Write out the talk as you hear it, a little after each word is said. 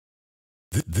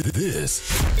This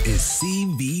is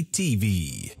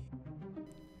CVTV.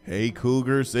 Hey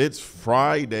Cougars, it's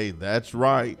Friday. That's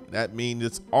right. That means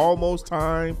it's almost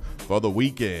time for the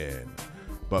weekend.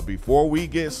 But before we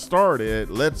get started,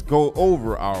 let's go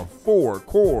over our 4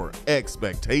 core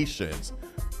expectations.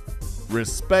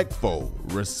 Respectful,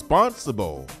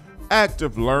 responsible,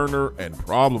 active learner, and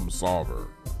problem solver.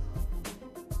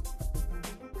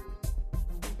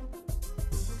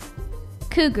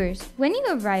 Cougars, when you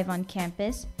arrive on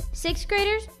campus, 6th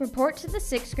graders report to the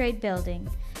 6th grade building.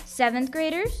 7th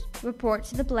graders report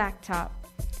to the blacktop.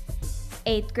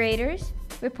 8th graders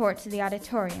report to the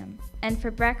auditorium. And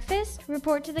for breakfast,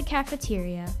 report to the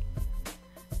cafeteria.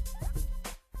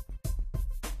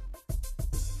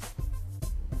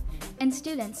 And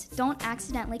students, don't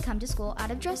accidentally come to school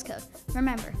out of dress code.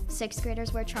 Remember, 6th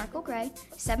graders wear charcoal gray,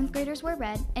 7th graders wear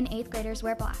red, and 8th graders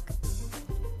wear black.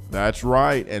 That's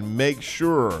right, and make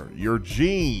sure your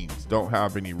jeans don't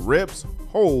have any rips,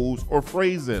 holes, or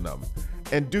frays in them.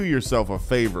 And do yourself a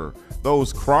favor,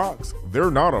 those Crocs,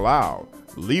 they're not allowed.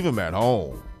 Leave them at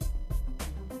home.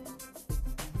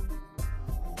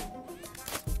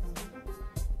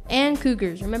 And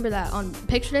Cougars, remember that on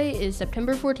Picture Day is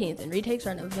September 14th and retakes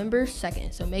are November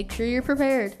 2nd, so make sure you're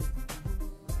prepared.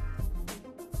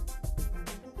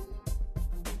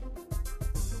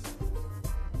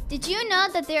 Did you know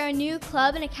that there are new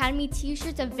Club and Academy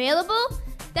t-shirts available?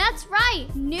 That's right,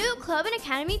 new Club and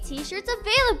Academy t-shirts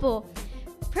available.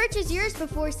 Purchase yours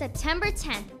before September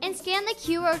 10th and scan the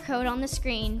QR code on the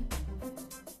screen.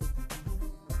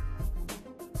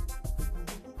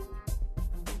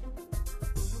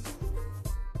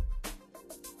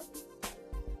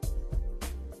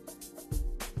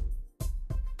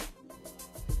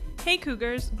 Hey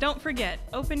Cougars, don't forget,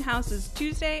 open house is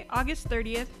Tuesday, August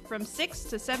 30th from 6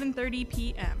 to 7:30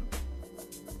 p.m.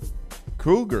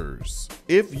 Cougars,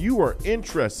 if you are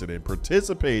interested in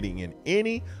participating in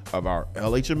any of our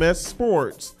LHMS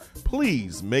sports,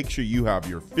 please make sure you have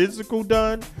your physical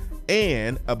done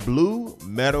and a blue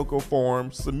medical form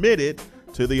submitted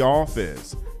to the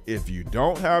office. If you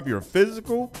don't have your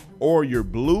physical or your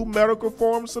blue medical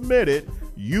form submitted,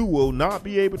 you will not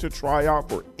be able to try out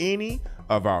for any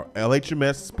of our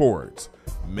LHMS sports.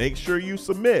 Make sure you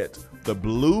submit the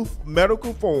blue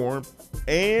medical form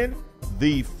and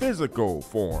the physical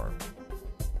form.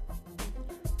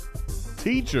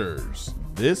 Teachers,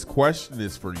 this question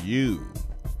is for you.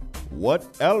 What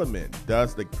element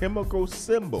does the chemical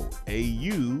symbol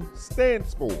AU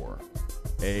stands for?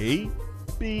 A,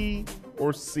 B,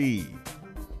 or C?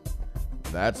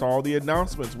 That's all the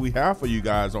announcements we have for you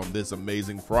guys on this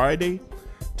amazing Friday.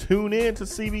 Tune in to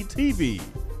CVTV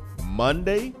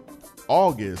Monday,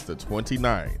 August the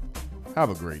 29th. Have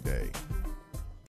a great day.